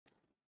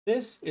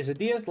This is a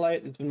DS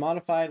Lite that's been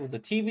modified with a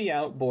TV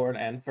out board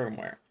and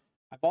firmware.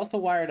 I've also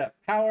wired up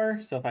power,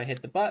 so if I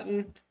hit the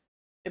button,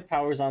 it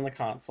powers on the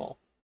console.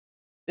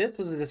 This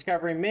was a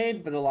discovery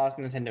made by the Lost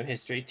Nintendo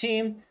History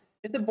team.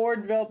 It's a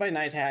board developed by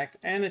nitehack,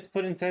 and it's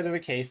put inside of a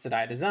case that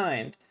I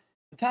designed.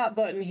 The top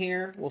button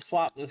here will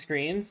swap the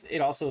screens. It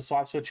also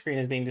swaps which screen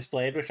is being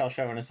displayed, which I'll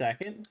show in a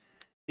second.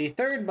 The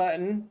third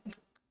button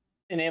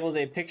enables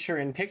a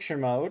picture-in-picture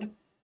mode.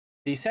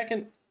 The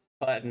second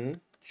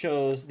button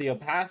shows the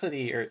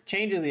opacity, or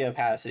changes the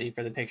opacity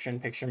for the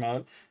picture-in-picture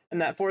mode.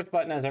 And that fourth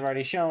button, as I've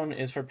already shown,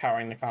 is for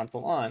powering the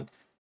console on.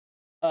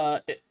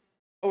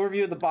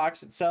 Overview of the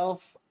box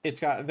itself. It's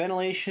got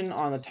ventilation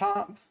on the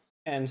top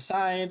and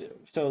side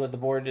so that the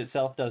board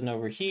itself doesn't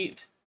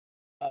overheat.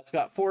 It's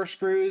got 4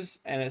 screws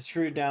and it's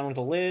screwed down with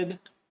a lid.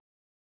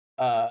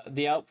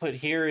 The output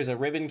here is a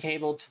ribbon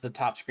cable to the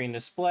top screen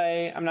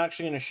display. I'm not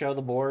actually going to show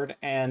the board,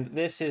 and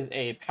this is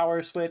a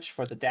power switch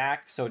for the DAC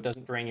so it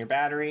doesn't drain your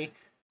battery.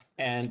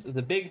 And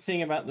the big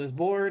thing about this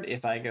board,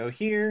 if I go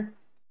here,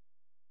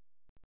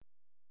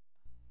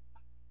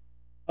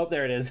 oh,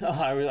 there it is. Oh,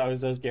 I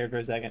was so scared for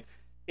a second.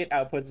 It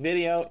outputs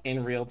video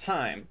in real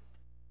time.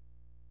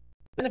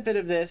 The benefit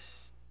of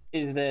this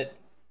is that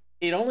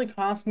it only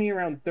cost me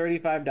around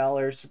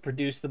 $35 to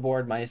produce the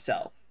board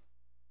myself.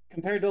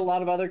 Compared to a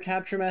lot of other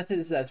capture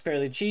methods, that's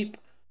fairly cheap.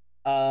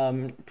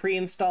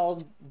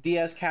 Pre-installed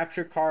DS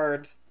capture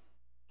cards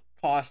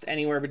cost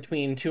anywhere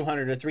between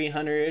 $200 to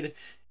 $300.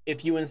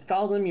 If you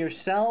install them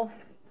yourself,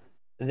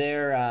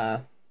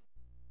 they're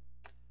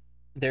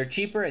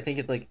cheaper. I think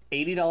it's like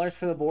 $80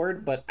 for the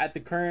board, but at the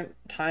current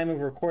time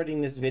of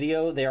recording this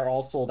video, they are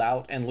all sold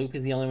out, and Loop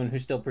is the only one who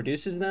still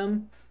produces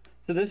them.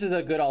 So this is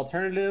a good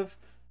alternative.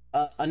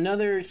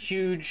 Another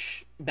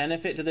huge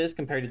benefit to this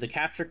compared to the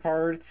capture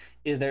card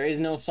is there is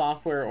no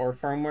software or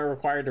firmware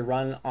required to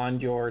run on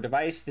your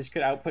device. This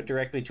could output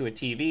directly to a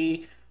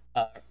TV.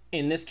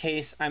 In this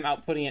case, I'm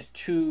outputting it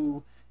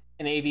to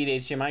an AV to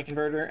HDMI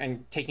converter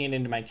and taking it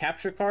into my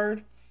capture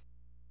card.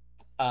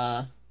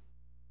 I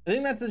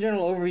think that's the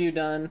general overview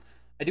done.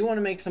 I do want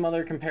to make some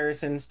other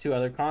comparisons to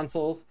other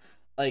consoles.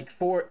 Like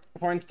for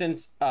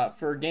instance,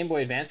 for Game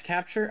Boy Advance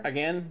capture,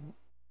 again,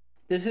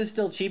 this is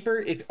still cheaper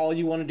if all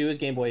you want to do is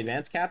Game Boy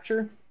Advance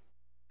capture.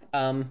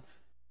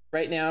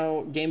 Right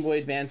now, Game Boy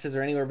Advances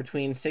are anywhere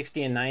between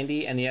 60 and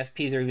 90, and the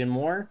SPs are even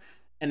more.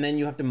 And then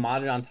you have to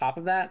mod it on top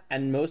of that.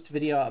 And most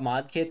video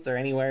mod kits are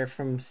anywhere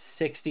from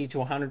 $60 to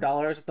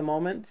 $100 at the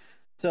moment.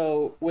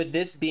 So with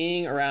this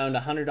being around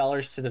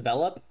 $100 to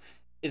develop,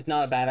 it's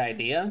not a bad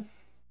idea.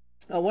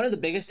 One of the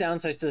biggest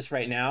downsides to this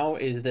right now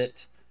is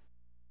that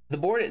the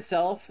board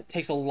itself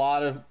takes a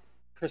lot of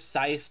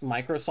precise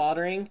micro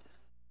soldering.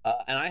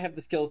 And I have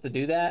the skills to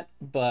do that,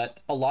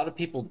 but a lot of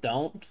people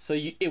don't. So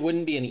it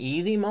wouldn't be an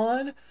easy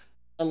mod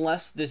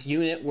unless this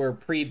unit were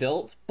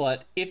pre-built.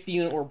 But if the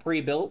unit were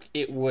pre-built,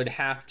 it would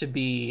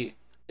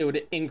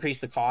increase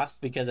the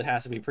cost because it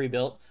has to be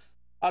pre-built.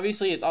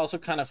 Obviously, it's also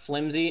kind of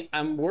flimsy.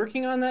 I'm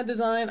working on that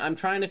design. I'm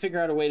trying to figure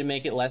out a way to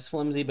make it less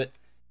flimsy, but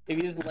if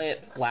you just lay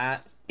it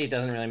flat, it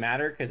doesn't really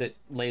matter because it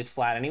lays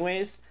flat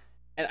anyways.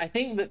 And I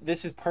think that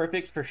this is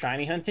perfect for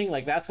shiny hunting.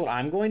 Like, that's what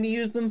I'm going to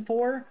use them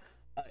for.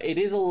 It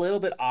is a little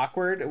bit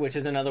awkward, which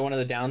is another one of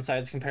the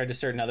downsides compared to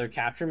certain other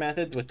capture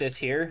methods with this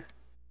here.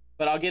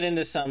 But I'll get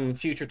into some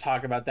future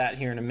talk about that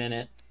here in a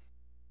minute.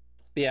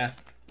 But yeah,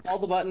 all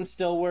the buttons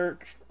still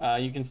work.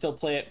 You can still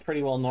play it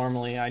pretty well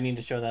normally. I need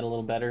to show that a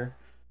little better.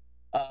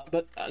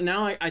 But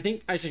now I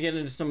think I should get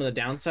into some of the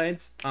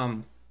downsides.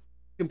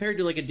 Compared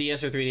to like a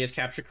DS or 3DS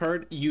capture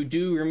card, you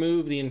do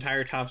remove the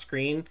entire top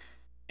screen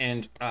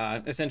and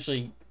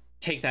essentially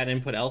take that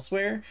input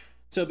elsewhere.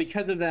 So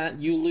because of that,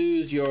 you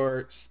lose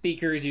your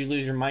speakers, you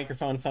lose your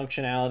microphone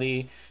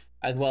functionality,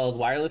 as well as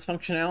wireless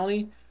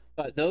functionality.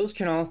 But those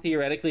can all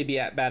theoretically be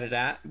added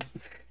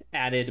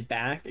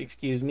back.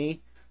 Excuse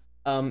me.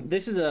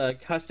 This is a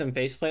custom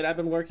faceplate I've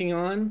been working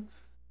on.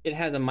 It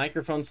has a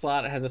microphone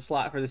slot, it has a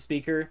slot for the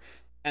speaker,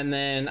 and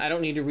then I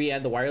don't need to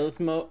re-add the wireless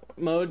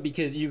mode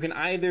because you can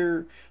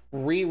either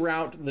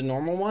reroute the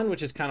normal one,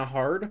 which is kind of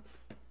hard,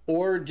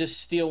 or just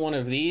steal one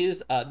of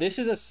these. This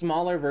is a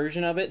smaller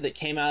version of it that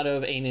came out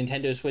of a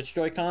Nintendo Switch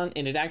Joy-Con,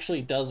 and it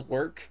actually does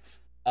work.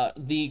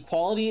 The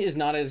quality is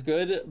not as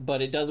good,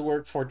 but it does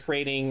work for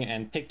trading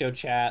and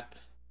PictoChat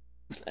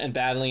and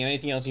battling and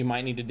anything else you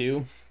might need to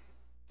do.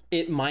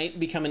 It might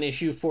become an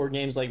issue for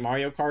games like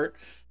Mario Kart,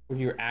 where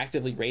you're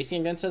actively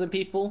racing against other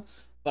people,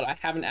 but I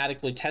haven't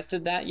adequately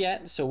tested that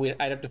yet, so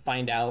I'd have to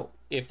find out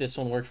if this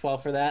one works well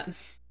for that.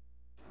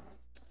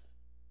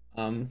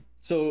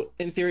 So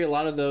in theory, a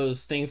lot of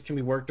those things can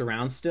be worked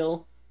around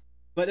still.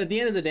 But at the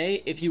end of the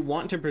day, if you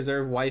want to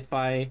preserve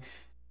Wi-Fi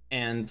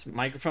and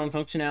microphone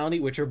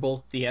functionality, which are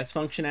both DS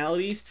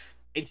functionalities,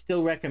 I'd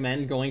still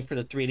recommend going for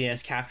the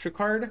 3DS capture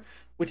card,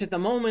 which at the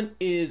moment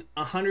is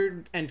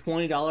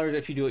 $120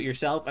 if you do it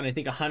yourself, and I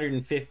think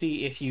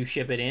 $150 if you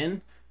ship it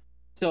in.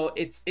 So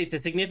it's a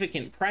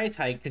significant price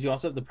hike because you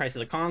also have the price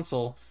of the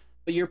console,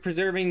 but you're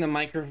preserving the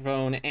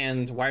microphone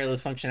and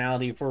wireless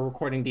functionality for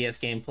recording DS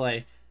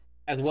gameplay.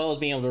 as well as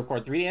being able to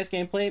record 3DS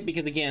gameplay,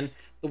 because again,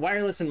 the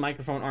wireless and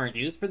microphone aren't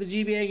used for the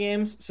GBA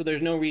games, so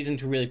there's no reason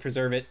to really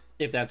preserve it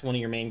if that's one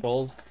of your main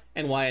goals.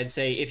 And why I'd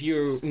say if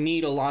you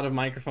need a lot of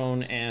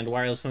microphone and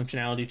wireless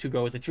functionality, to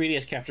go with a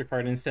 3DS capture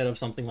card instead of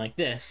something like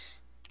this.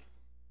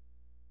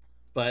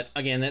 But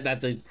again,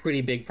 that's a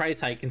pretty big price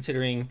hike,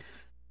 considering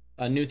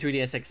new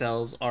 3DS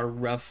XLs are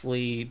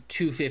roughly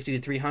 $250 to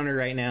 $300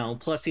 right now,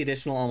 plus the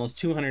additional almost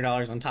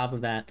 $200 on top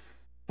of that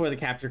for the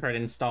capture card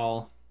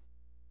install.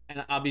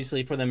 And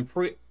obviously for them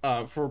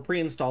for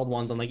pre-installed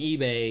ones on like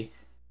eBay,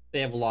 they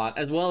have a lot,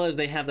 as well as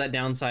they have that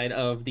downside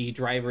of the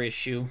driver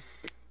issue.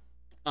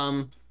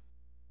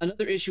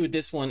 Another issue with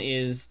this one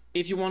is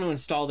if you want to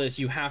install this,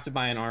 you have to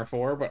buy an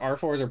R4, but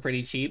R4s are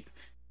pretty cheap.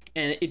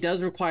 And it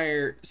does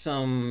require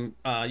some,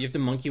 you have to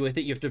monkey with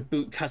it. You have to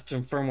boot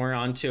custom firmware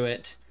onto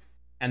it,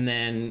 and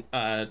then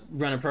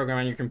run a program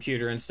on your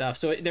computer and stuff.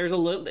 So there's a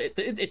little,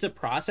 it's a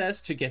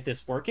process to get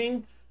this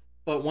working,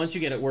 but once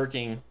you get it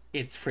working,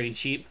 it's pretty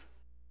cheap.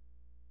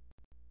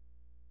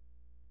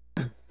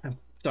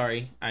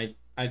 Sorry, I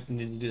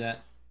need to do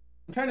that.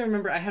 I'm trying to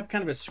remember, I have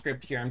kind of a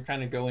script here. I'm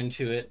kind of go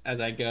into it as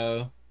I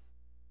go.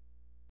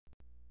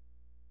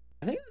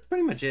 I think that's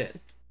pretty much it.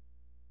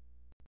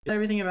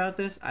 Everything about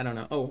this, I don't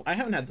know. Oh, I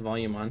haven't had the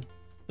volume on.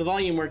 The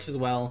volume works as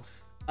well.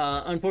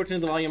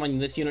 Unfortunately, the volume on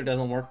this unit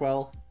doesn't work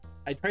well.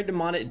 I tried to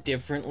mod it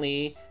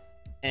differently,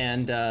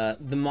 and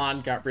the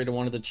mod got rid of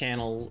one of the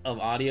channels of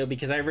audio,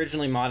 because I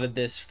originally modded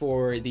this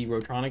for the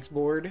Rotronics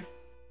board.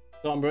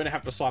 So I'm going to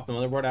have to swap the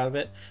motherboard out of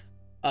it.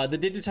 The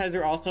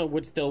digitizer also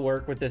would still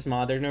work with this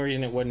mod. There's no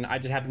reason it wouldn't. I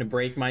just happened to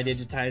break my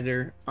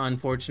digitizer,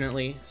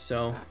 unfortunately.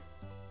 So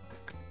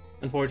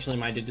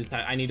unfortunately, my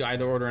digitizer, I need to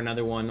either order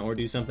another one or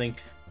do something.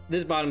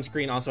 This bottom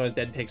screen also has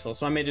dead pixels,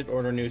 so I may just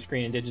order a new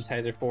screen and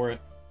digitizer for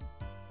it.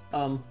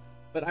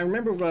 But I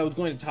remember what I was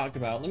going to talk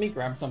about. Let me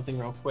grab something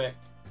real quick.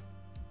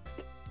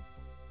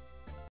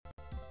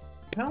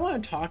 I kind of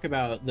want to talk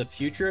about the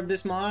future of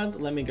this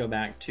mod. Let me go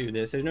back to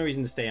this. There's no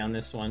reason to stay on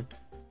this one,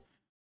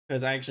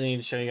 because I actually need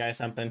to show you guys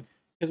something.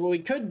 Because what we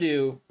could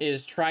do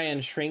is try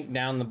and shrink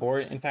down the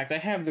board. In fact, I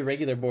have the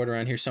regular board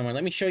around here somewhere.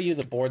 Let me show you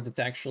the board that's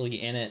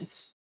actually in it.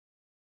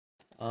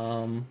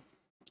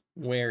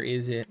 Where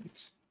is it?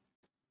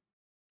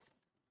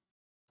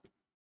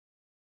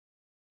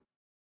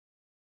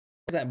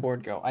 Where's that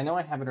board go? I know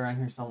I have it around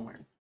here somewhere.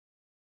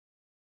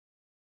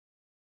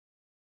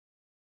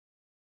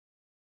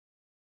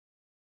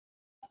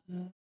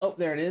 Oh,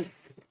 there it is.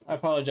 I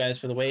apologize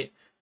for the wait.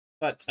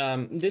 But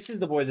this is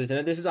the board that's in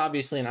it. This is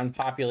obviously an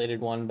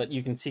unpopulated one, but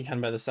you can see kind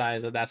of by the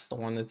size that that's the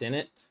one that's in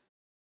it.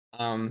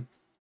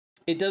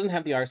 It doesn't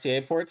have the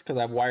RCA ports because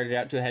I've wired it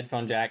out to a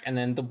headphone jack, and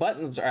then the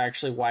buttons are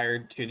actually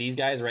wired to these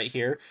guys right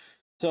here.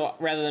 So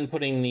rather than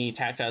putting the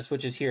tactile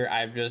switches here,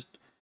 I've just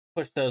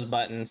pushed those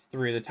buttons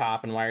through the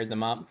top and wired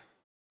them up.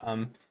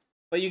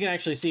 But you can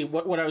actually see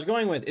what I was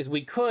going with is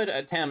we could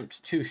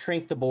attempt to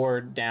shrink the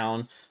board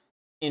down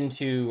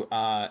into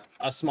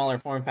a smaller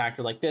form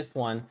factor like this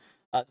one.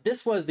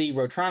 This was the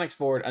Rotronics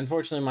board.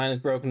 Unfortunately, mine is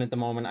broken at the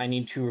moment. I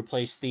need to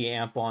replace the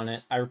amp on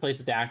it. I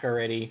replaced the DAC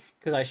already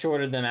because I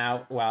shorted them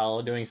out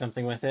while doing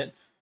something with it.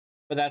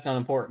 But that's not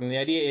important. The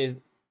idea is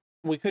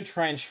we could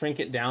try and shrink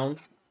it down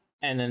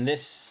and then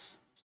this,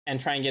 and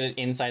try and get it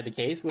inside the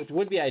case, which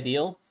would be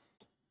ideal.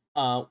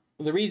 The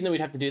reason that we'd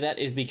have to do that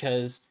is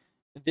because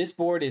this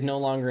board is no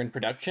longer in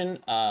production.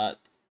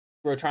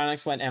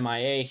 Rotronics went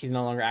MIA. He's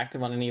no longer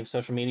active on any of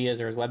social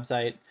medias or his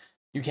website.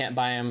 You can't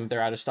buy them.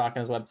 They're out of stock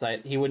on his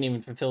website. He wouldn't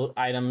even fulfill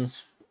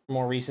items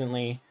more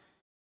recently.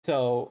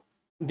 So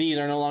these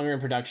are no longer in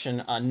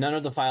production. None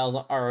of the files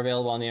are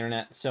available on the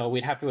internet. So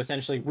we'd have to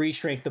essentially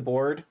reshrink the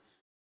board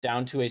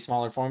down to a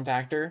smaller form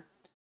factor.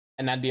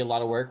 And that'd be a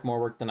lot of work, more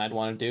work than I'd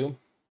want to do.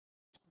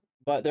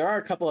 But there are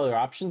a couple other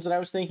options that I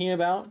was thinking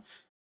about.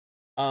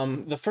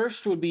 The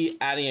first would be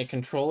adding a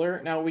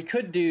controller. Now we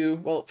could do,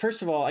 well,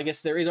 first of all, I guess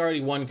there is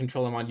already one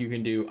controller mod you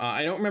can do.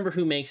 I don't remember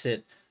who makes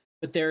it,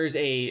 but there's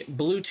a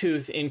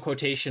Bluetooth, in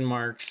quotation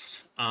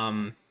marks,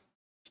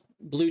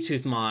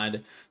 Bluetooth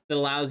mod that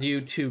allows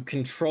you to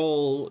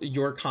control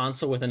your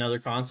console with another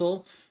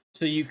console.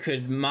 So you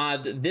could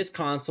mod this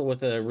console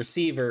with a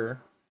receiver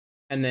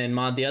and then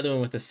mod the other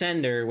one with a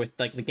sender with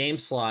like the game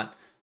slot.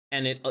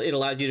 And it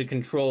allows you to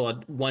control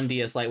one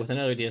DS Lite with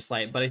another DS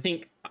Lite. But I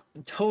think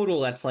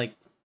total that's like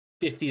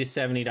 $50 to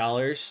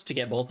 $70 to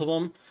get both of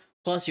them.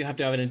 Plus you have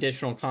to have an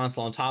additional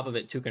console on top of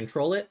it to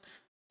control it.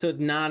 So it's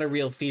not a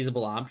real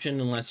feasible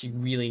option unless you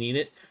really need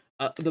it.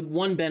 The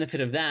one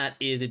benefit of that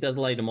is it does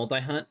allow you to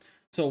multi-hunt.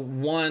 So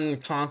one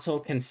console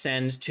can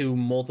send to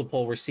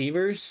multiple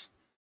receivers,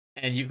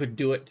 and you could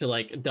do it to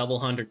like double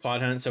hunt or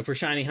quad hunt. So for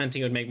shiny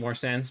hunting, it would make more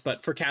sense.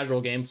 But for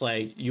casual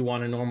gameplay, you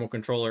want a normal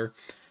controller.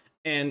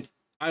 And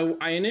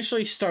I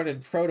initially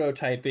started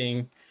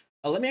prototyping.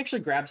 Let me actually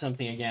grab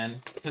something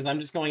again, because I'm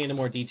just going into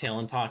more detail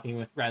and talking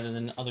with rather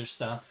than other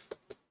stuff.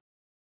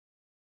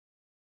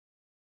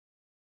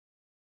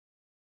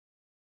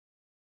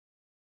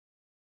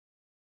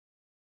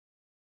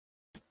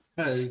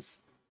 Because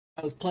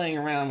I was playing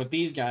around with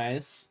these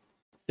guys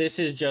This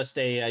is just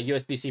a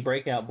USB-C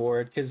breakout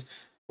board, because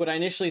what I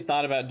initially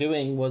thought about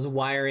doing was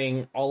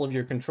wiring all of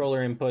your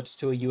controller inputs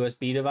to a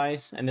USB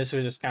device, and this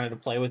was just kind of to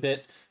play with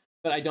it.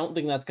 But I don't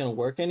think that's going to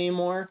work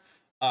anymore.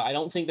 I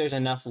don't think there's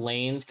enough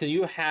lanes, because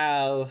you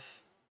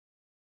have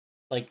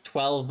like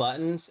 12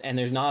 buttons, and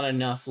there's not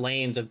enough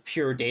lanes of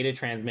pure data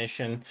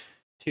transmission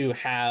to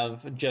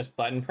have just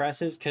button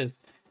presses, because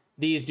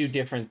these do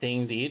different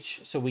things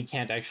each, so we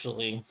can't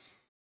actually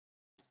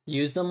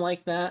use them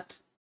like that,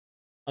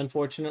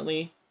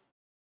 unfortunately.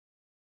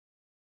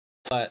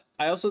 But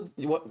I also,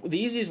 the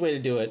easiest way to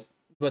do it,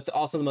 but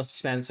also the most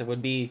expensive,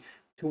 would be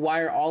to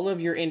wire all of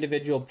your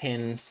individual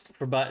pins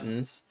for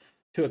buttons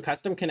to a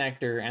custom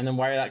connector, and then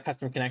wire that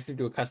custom connector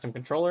to a custom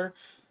controller.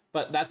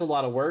 But that's a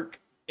lot of work.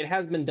 It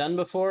has been done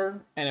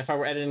before, and if I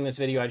were editing this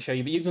video, I'd show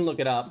you, but you can look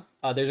it up.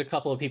 There's a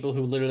couple of people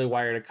who literally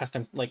wired a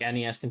custom like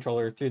NES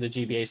controller through the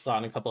GBA slot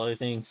and a couple other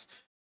things.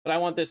 But I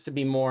want this to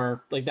be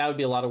more, like, that would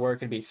be a lot of work,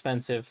 it'd be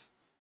expensive,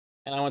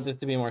 and I want this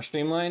to be more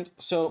streamlined.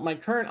 So my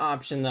current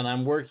option that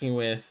I'm working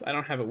with, I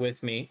don't have it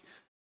with me,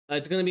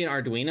 it's going to be an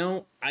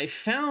Arduino. I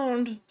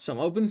found some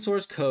open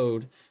source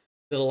code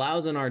that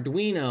allows an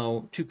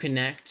Arduino to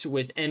connect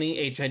with any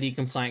HID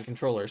compliant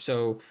controller.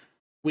 So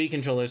Wii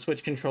controller,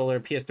 Switch controller,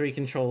 PS3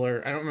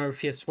 controller. I don't remember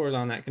if PS4 is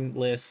on that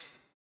list,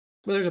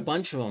 but there's a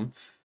bunch of them.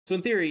 So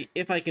in theory,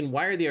 if I can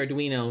wire the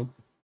Arduino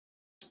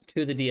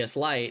to the DS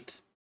Lite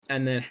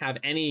and then have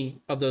any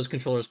of those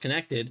controllers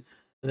connected,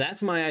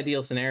 that's my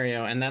ideal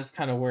scenario, and that's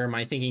kind of where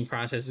my thinking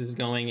process is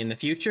going in the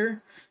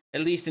future,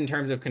 at least in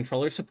terms of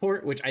controller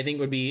support, which I think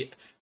would be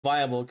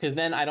viable, because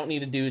then I don't need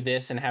to do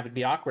this and have it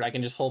be awkward. I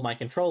can just hold my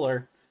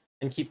controller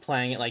and keep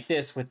playing it like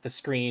this with the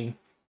screen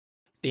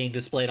being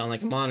displayed on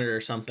like a monitor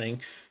or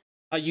something.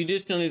 You do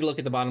still need to look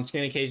at the bottom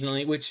screen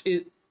occasionally, which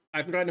is,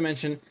 I forgot to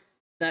mention,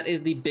 that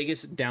is the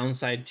biggest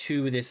downside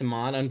to this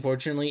mod,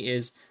 unfortunately,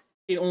 is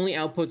it only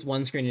outputs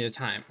one screen at a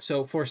time.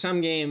 So for some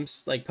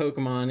games like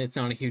Pokemon, it's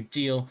not a huge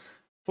deal.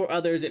 For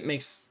others,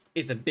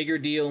 it's a bigger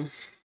deal.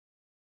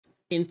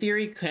 In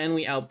theory, can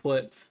we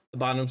output the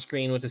bottom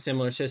screen with a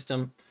similar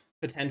system?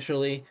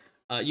 Potentially.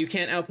 You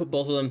can't output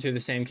both of them through the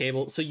same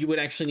cable, so you would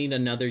actually need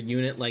another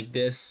unit like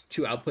this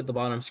to output the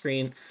bottom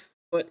screen.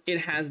 But it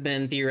has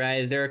been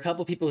theorized. There are a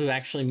couple people who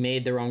actually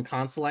made their own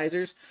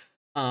consoleizers.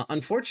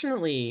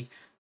 Unfortunately,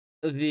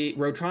 the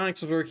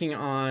Rotronics was working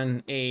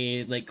on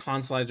a like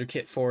consolizer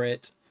kit for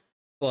it,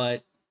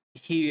 but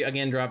he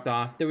again dropped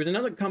off. There was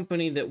another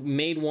company that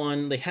made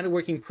one. They had a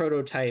working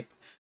prototype.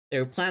 They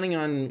were planning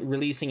on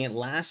releasing it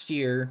last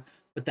year,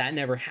 but that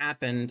never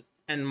happened.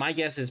 And my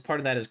guess is part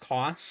of that is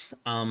cost.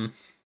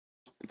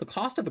 The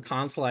cost of a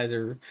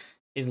consolizer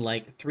is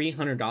like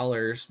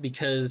 $300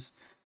 because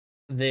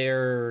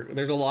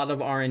there's a lot of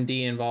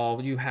R&D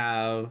involved. You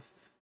have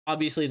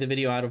obviously the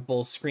video out of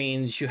both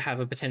screens, you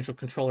have a potential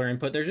controller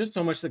input. There's just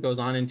so much that goes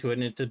on into it,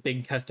 and it's a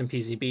big custom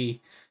PCB.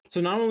 So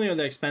not only are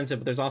they expensive,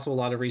 but there's also a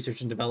lot of research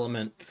and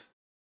development.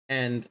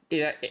 And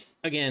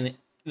again,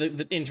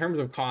 in terms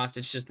of cost,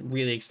 it's just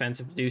really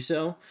expensive to do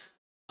so.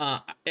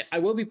 I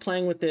will be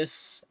playing with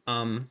this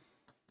and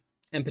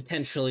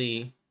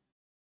potentially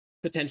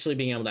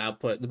being able to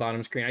output the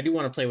bottom screen. I do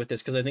want to play with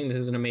this because I think this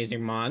is an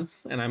amazing mod,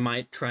 and I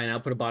might try and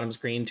output a bottom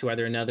screen to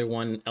either another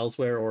one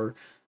elsewhere or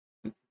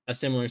a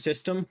similar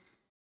system.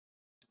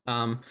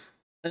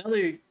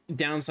 Another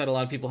downside a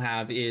lot of people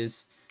have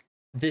is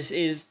this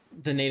is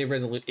the native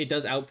resolution. It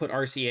does output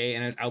RCA,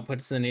 and it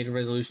outputs the native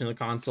resolution of the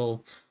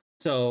console.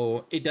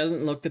 So it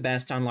doesn't look the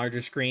best on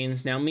larger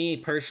screens. Now, me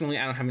personally,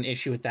 I don't have an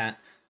issue with that.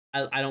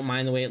 I don't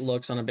mind the way it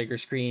looks on a bigger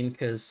screen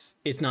because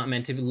it's not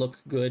meant to look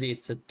good.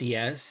 It's a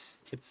DS.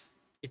 It's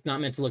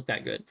not meant to look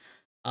that good.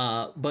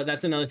 But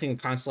that's another thing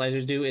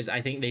consolizers do, is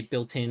I think they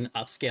built in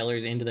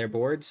upscalers into their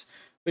boards,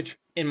 which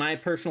in my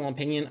personal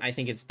opinion, I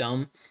think it's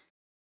dumb.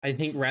 I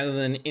think rather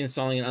than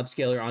installing an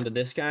upscaler onto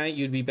this guy,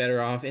 you'd be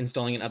better off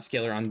installing an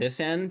upscaler on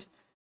this end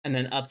and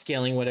then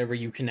upscaling whatever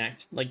you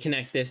connect. Like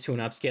connect this to an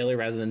upscaler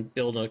rather than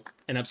build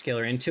an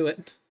upscaler into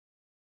it.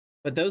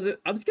 But those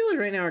upscalers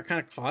right now are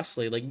kind of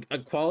costly. Like a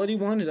quality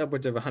one is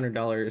upwards of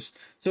 $100.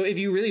 So if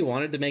you really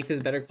wanted to make this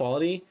better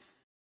quality,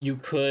 you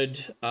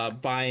could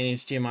buy an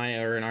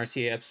HDMI or an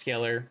RCA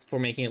upscaler for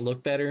making it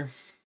look better.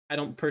 I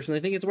don't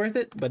personally think it's worth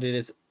it, but it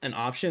is an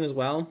option as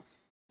well.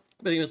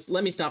 But anyways,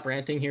 let me stop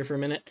ranting here for a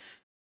minute.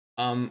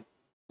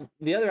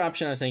 The other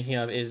option I was thinking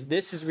of is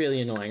this is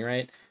really annoying,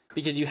 right?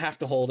 Because you have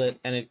to hold it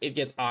and it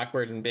gets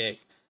awkward and big.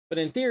 But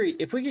in theory,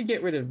 if we could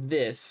get rid of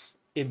this,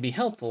 it'd be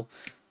helpful.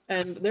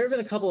 And there have been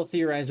a couple of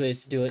theorized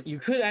ways to do it. You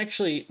could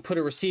actually put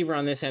a receiver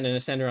on this end and a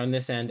sender on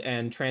this end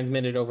and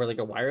transmit it over like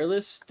a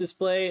wireless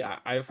display.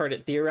 I've heard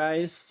it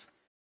theorized.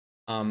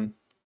 I don't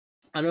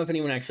know if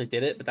anyone actually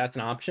did it, but that's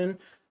an option.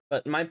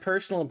 But my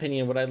personal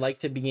opinion, what I'd like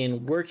to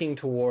begin working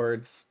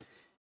towards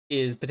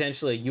is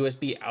potentially a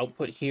USB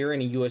output here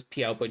and a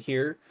USB output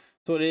here.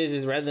 So what it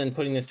is rather than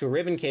putting this to a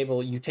ribbon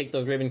cable, you take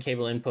those ribbon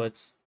cable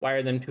inputs,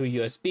 wire them to a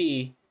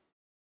USB,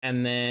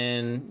 and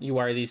then you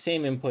wire these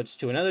same inputs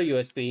to another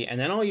USB, and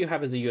then all you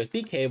have is a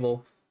USB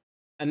cable,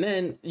 And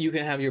then you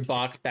can have your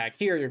box back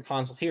here, your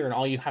console here, and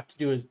all you have to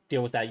do is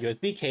deal with that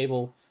USB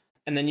cable,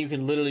 and then you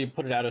can literally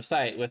put it out of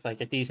sight with like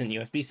a decent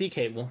USB-C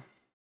cable.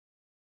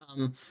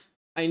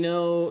 I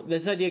know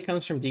this idea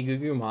comes from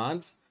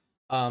Digigumods.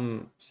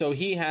 So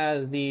he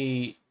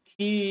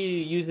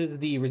uses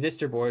the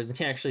resistor boards, and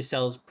he actually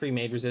sells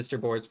pre-made resistor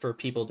boards for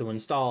people to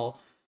install.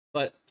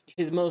 But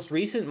his most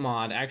recent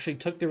mod actually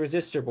took the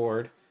resistor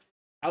board,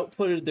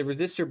 outputted the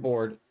resistor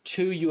board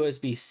to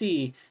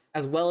USB-C,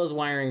 as well as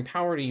wiring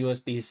power to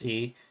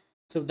USB-C.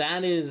 So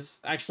that is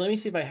actually, let me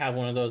see if I have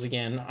one of those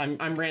again.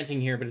 I'm ranting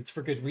here, but it's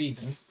for good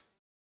reason.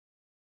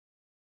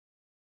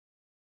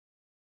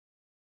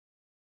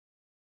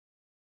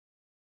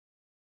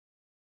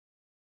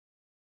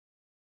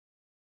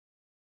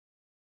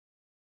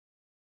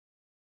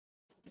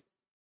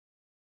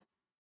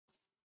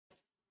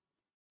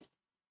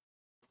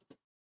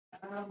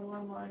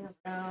 One lying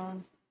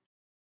around.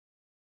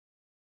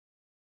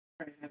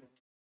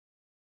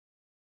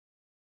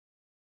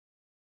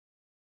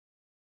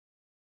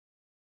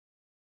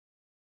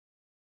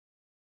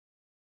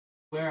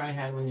 Where I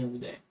had one the other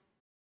day.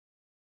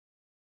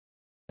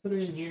 Put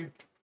it in here.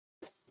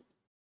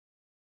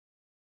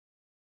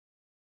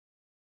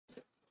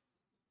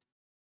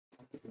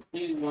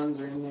 These ones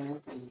are in there.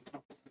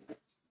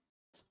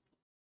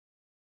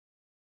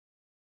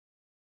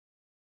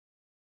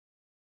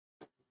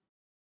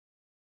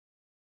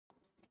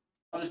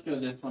 I'll just go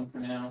this one for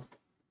now.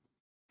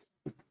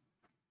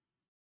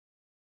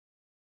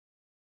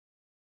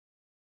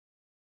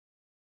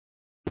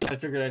 I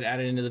figured I'd add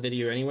it into the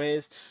video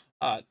anyways.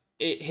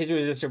 His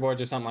resistor boards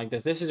or something like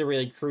this. This is a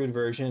really crude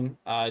version.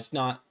 It's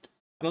not.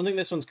 I don't think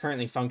this one's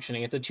currently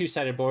functioning. It's a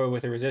two-sided board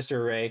with a resistor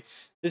array.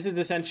 This is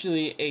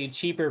essentially a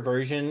cheaper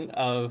version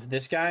of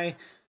this guy.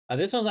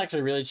 This one's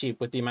actually really cheap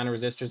with the amount of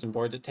resistors and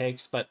boards it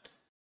takes, but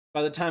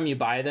by the time you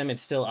buy them,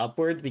 it's still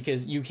upwards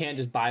because you can't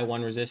just buy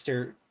one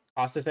resistor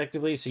cost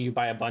effectively. So you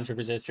buy a bunch of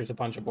resistors, a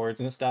bunch of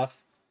boards and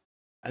stuff,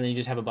 and then you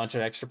just have a bunch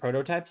of extra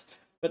prototypes.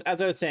 But as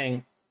I was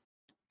saying,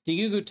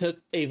 Digugu took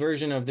a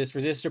version of this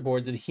resistor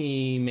board that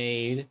he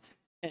made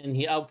and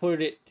he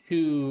outputted it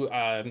to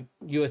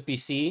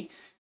USB-C.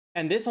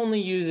 And this only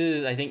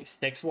uses, I think,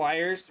 6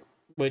 wires,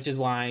 which is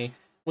why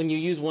when you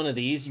use one of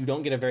these, you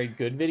don't get a very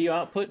good video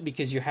output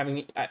because you're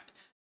having...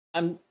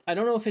 I don't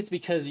know if it's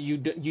because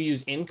you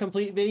use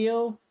incomplete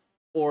video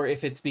or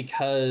if it's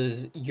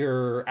because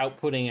you're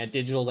outputting a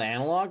digital to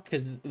analog,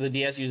 because the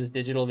DS uses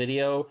digital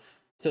video.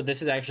 So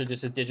this is actually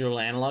just a digital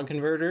to analog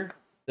converter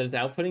that it's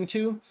outputting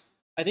to.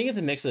 I think it's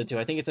a mix of the two.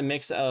 I think it's a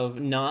mix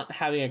of not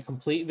having a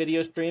complete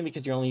video stream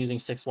because you're only using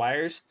 6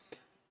 wires,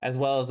 as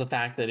well as the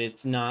fact that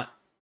it's not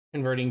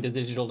converting to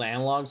digital to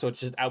analog. So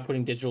it's just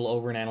outputting digital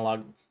over an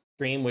analog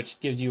stream, which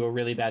gives you a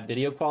really bad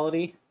video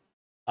quality.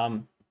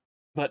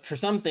 But for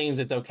some things,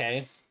 it's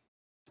okay.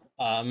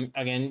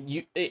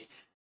 Again,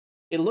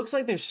 it looks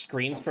like there's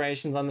screen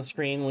striations on the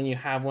screen when you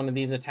have one of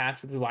these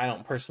attached, which is why I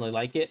don't personally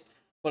like it.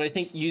 But I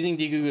think using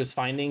Digugu's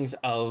findings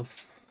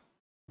of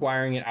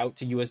wiring it out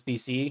to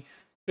USB-C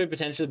could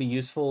potentially be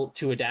useful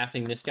to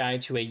adapting this guy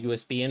to a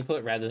USB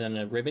input rather than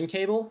a ribbon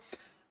cable.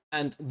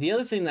 And the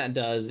other thing that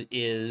does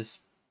is,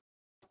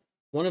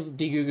 one of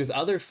Digugu's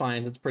other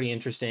finds that's pretty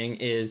interesting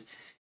is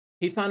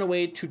he found a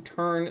way to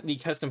turn the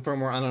custom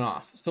firmware on and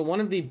off. So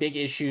one of the big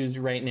issues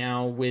right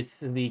now with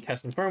the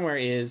custom firmware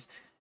is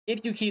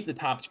if you keep the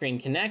top screen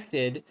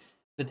connected,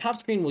 the top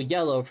screen will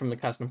yellow from the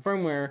custom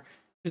firmware.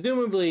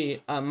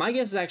 Presumably, my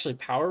guess is actually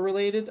power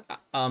related,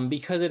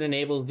 because it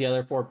enables the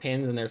other 4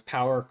 pins and there's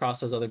power across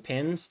those other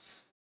pins.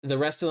 The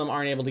rest of them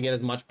aren't able to get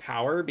as much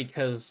power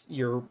because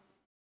you're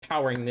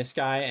powering this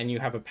guy and you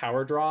have a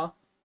power draw.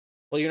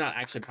 Well, you're not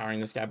actually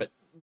powering this guy, but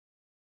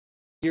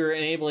you're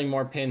enabling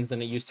more pins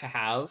than it used to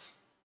have.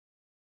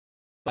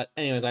 But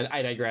anyways,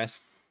 I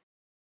digress.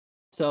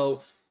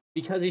 So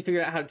because he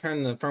figured out how to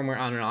turn the firmware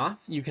on and off,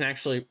 you can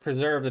actually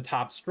preserve the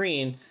top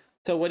screen.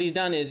 So what he's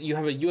done is you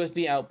have a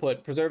USB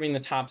output preserving the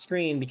top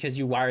screen because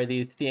you wire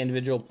these to the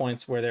individual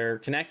points where they're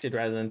connected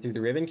rather than through the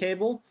ribbon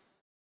cable.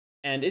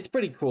 And it's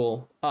pretty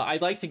cool.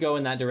 I'd like to go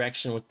in that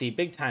direction with the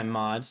big time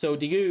mod. So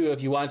Digugu,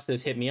 if you watch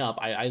this, hit me up.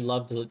 I'd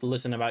love to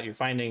listen about your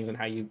findings and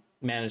how you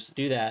managed to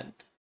do that,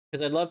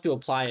 because I'd love to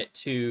apply it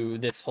to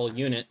this whole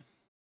unit.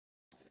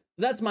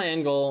 That's my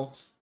end goal.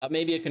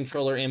 Maybe a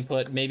controller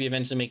input, maybe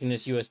eventually making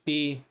this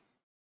USB.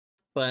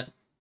 But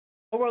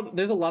overall,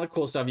 there's a lot of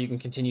cool stuff you can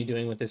continue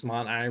doing with this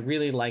mod. I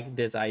really like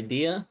this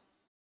idea.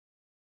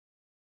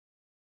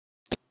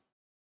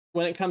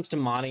 When it comes to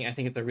modding, I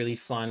think it's a really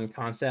fun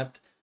concept.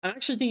 I'm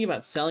actually thinking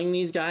about selling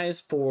these guys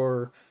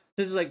for,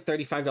 this is like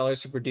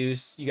 $35 to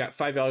produce. You got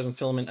 $5 in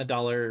filament, a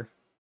dollar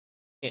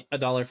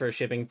for a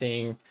shipping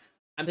thing.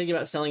 I'm thinking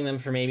about selling them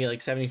for maybe like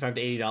 $75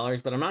 to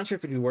 $80, but I'm not sure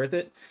if it'd be worth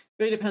it. It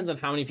really depends on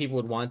how many people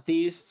would want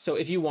these. So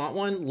if you want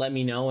one, let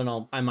me know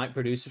and I might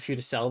produce a few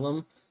to sell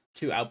them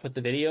to output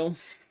the video.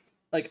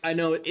 Like, I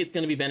know it's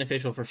going to be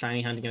beneficial for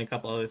shiny hunting and a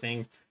couple other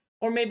things.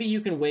 Or maybe you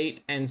can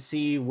wait and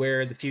see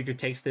where the future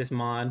takes this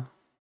mod.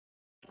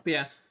 But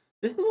yeah,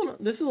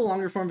 This is a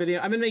longer form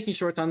video. I've been making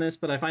shorts on this,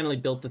 but I finally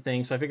built the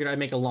thing, so I figured I'd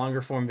make a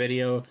longer form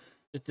video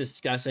just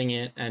discussing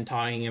it and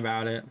talking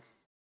about it.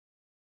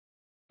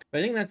 But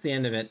I think that's the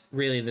end of it,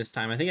 really, this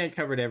time. I think I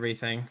covered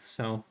everything,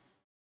 so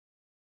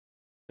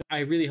I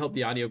really hope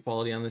the audio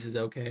quality on this is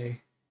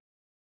okay.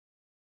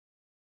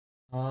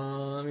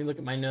 Let me look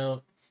at my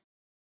notes.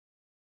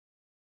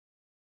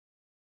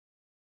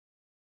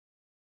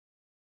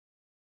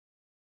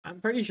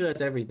 I'm pretty sure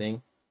that's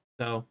everything.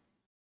 So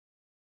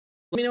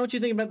let me know what you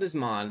think about this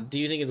mod. Do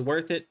you think it's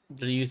worth it?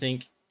 Do you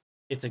think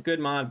it's a good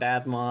mod,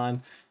 bad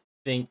mod?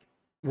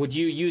 Would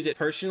you use it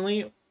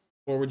personally,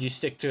 or would you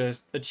stick to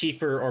a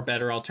cheaper or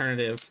better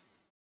alternative?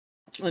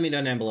 Let me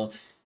know down below.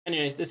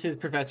 Anyways, this is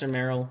Professor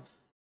Merrill.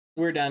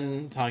 We're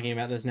done talking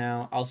about this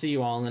now. I'll see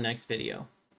you all in the next video.